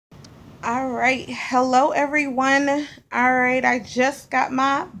All right, hello everyone. All right, I just got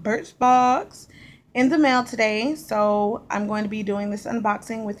my Birchbox in the mail today, so I'm going to be doing this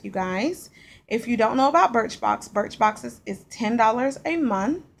unboxing with you guys. If you don't know about Birchbox is $10 a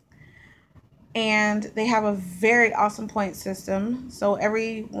month, and they have a very awesome point system. So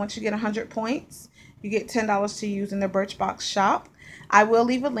once you get 100 points, you get $10 to use in the Birchbox shop. I will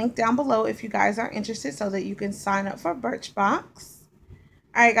leave a link down below if you guys are interested so that you can sign up for Birchbox.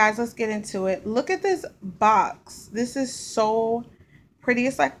 All right, guys, let's get into it. Look at this box. This is so pretty.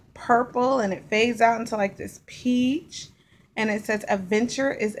 It's like purple and it fades out into like this peach. And it says,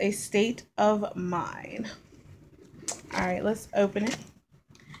 "Adventure is a state of mind." All right, let's open it.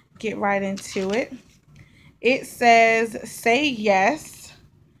 Get right into it. It says, "Say yes."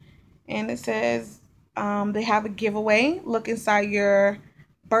 And it says they have a giveaway. Look inside your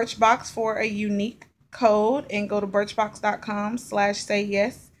Birchbox for a unique code and go to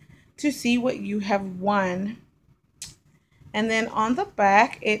birchbox.com/sayyes to see what you have won. And then on the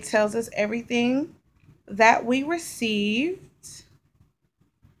back, it tells us everything that we received.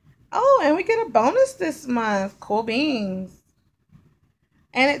 Oh, and we get a bonus this month. Cool beans.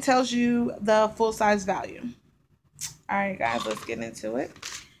 And it tells you the full size value. All right, guys, let's get into it.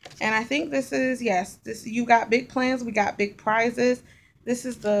 And I think this is, yes, you got big plans, we got big prizes. This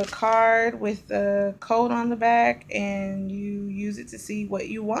is the card with the code on the back, and you use it to see what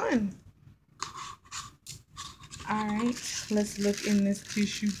you won. All right, let's look in this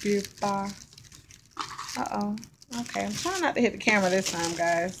tissue paper. Uh-oh. Okay, I'm trying not to hit the camera this time,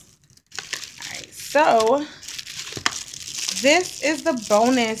 guys. All right, so this is the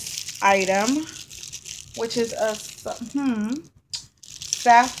bonus item, which is a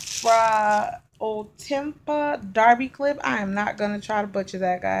Safra Otempa Derby clip. I am not going to try to butcher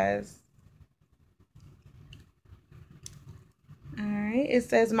that, guys. Alright, it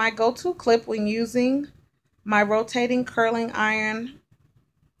says, "My go-to clip when using my rotating curling iron,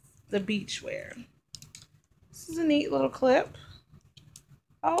 the beachwear." This is a neat little clip.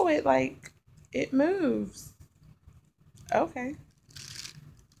 Oh, it moves. Okay.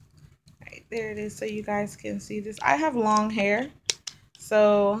 Alright, there it is so you guys can see this. I have long hair,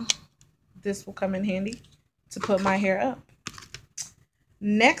 so this will come in handy to put my hair up.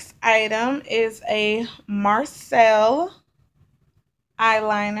 Next item is a Marcel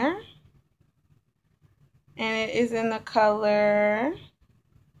eyeliner. And it is in the color,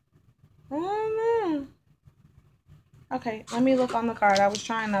 I don't know. Okay, let me look on the card. I was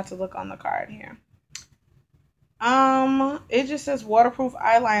trying not to look on the card here. It just says waterproof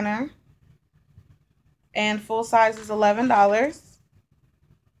eyeliner. And full size is $11.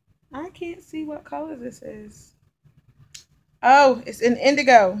 I can't see what color this is. Oh, it's in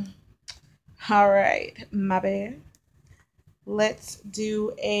indigo. All right, my bad. Let's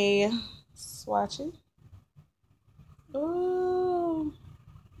do a swatchy. Ooh.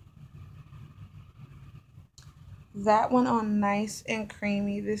 That one on nice and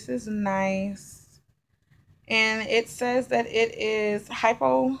creamy. This is nice. And it says that it is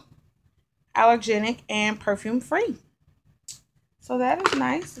hypoallergenic and perfume free. So that is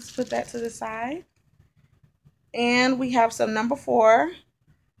nice. Let's put that to the side. And we have some number 4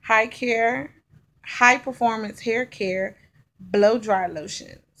 high performance hair care blow dry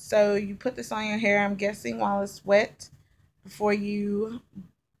lotion. So you put this on your hair, I'm guessing, while it's wet before you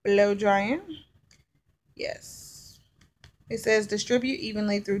blow dry it. Yes. It says distribute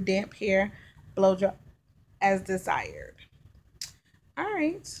evenly through damp hair, blow dry as desired. All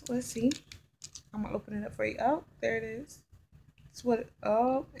right, let's see. I'm gonna open it up for you. Oh, there it is. It's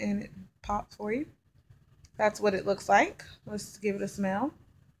and it popped for you. That's what it looks like. Let's give it a smell.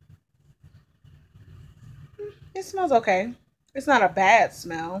 It smells okay. It's not a bad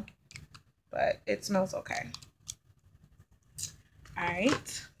smell, but it smells okay. All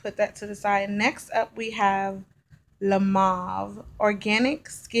right, put that to the side. Next up, we have La Mauve Organic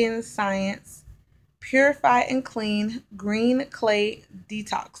Skin Science Purify and Clean Green Clay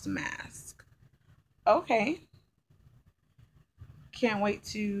Detox Mask. Okay. Can't wait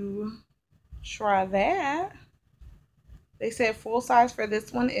to try that. They said full size for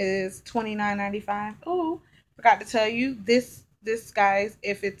this one is $29.95. Oh, forgot to tell you, this guys,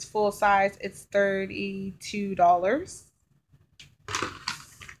 if it's full size, it's $32.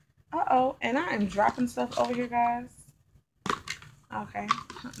 Uh-oh, and I am dropping stuff over here, guys. Okay,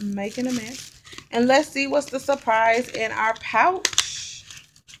 I'm making a mess. And let's see what's the surprise in our pouch.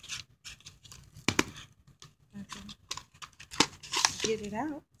 Okay. Get it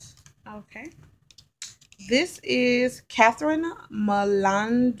out. Okay. This is Catherine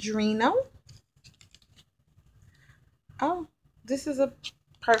Malandrino. Oh, this is a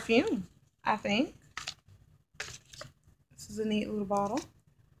perfume. I think. This is a neat little bottle.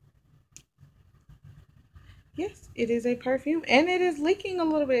 Yes, it is a perfume, and it is leaking a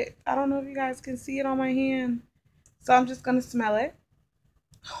little bit. I don't know if you guys can see it on my hand. So I'm just going to smell it.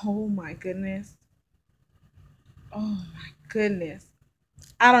 Oh my goodness. Oh my goodness.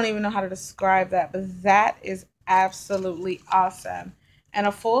 I don't even know how to describe that, but that is absolutely awesome. And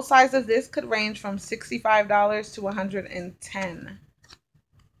a full size of this could range from $65 to $110.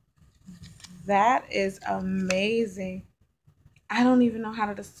 That is amazing. I don't even know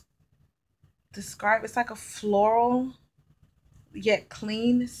how to describe. It's like a floral yet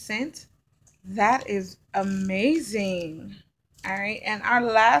clean scent. That is amazing. All right, and our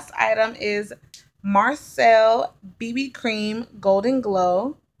last item is Marcel BB Cream Golden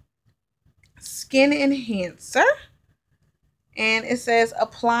Glow Skin Enhancer. And it says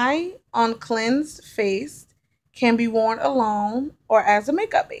apply on cleansed face, can be worn alone or as a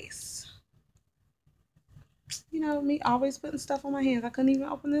makeup base. You know, me always putting stuff on my hands. I couldn't even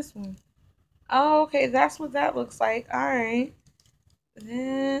open this one. Oh, okay, that's what that looks like. All right.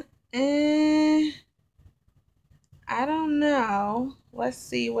 Then, I don't know. Let's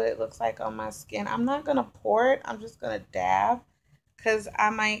see what it looks like on my skin. I'm not going to pour it. I'm just going to dab because I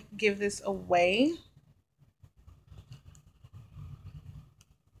might give this away.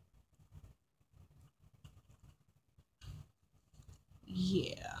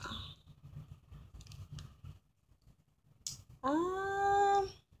 Yeah.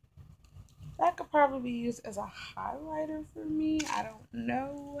 That could probably be used as a highlighter for me. I don't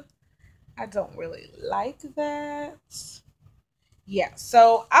know. I don't really like that. Yeah,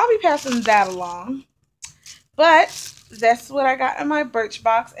 so I'll be passing that along. But that's what I got in my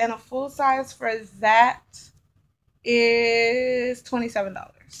Birchbox, and a full size for that is $27.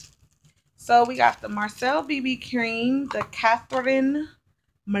 So we got the Marcel BB Cream, the Catherine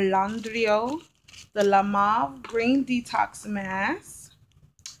Melandrio, the La Mauve Green Detox Mask,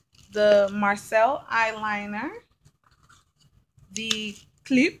 the Marcel Eyeliner, the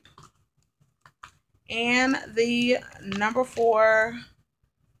Clip, and the number 4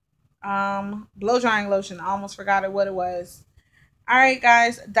 blow drying lotion. I almost forgot what it was. All right,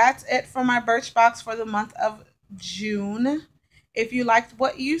 guys, that's it for my Birchbox for the month of June. If you liked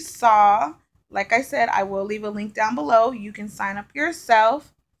what you saw, like I said, I will leave a link down below. You can sign up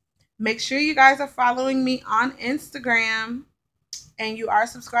yourself. Make sure you guys are following me on Instagram and you are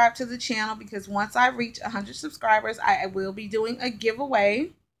subscribed to the channel, because once I reach 100 subscribers, I will be doing a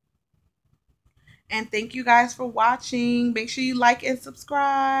giveaway. And thank you guys for watching. Make sure you like and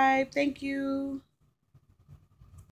subscribe. Thank you.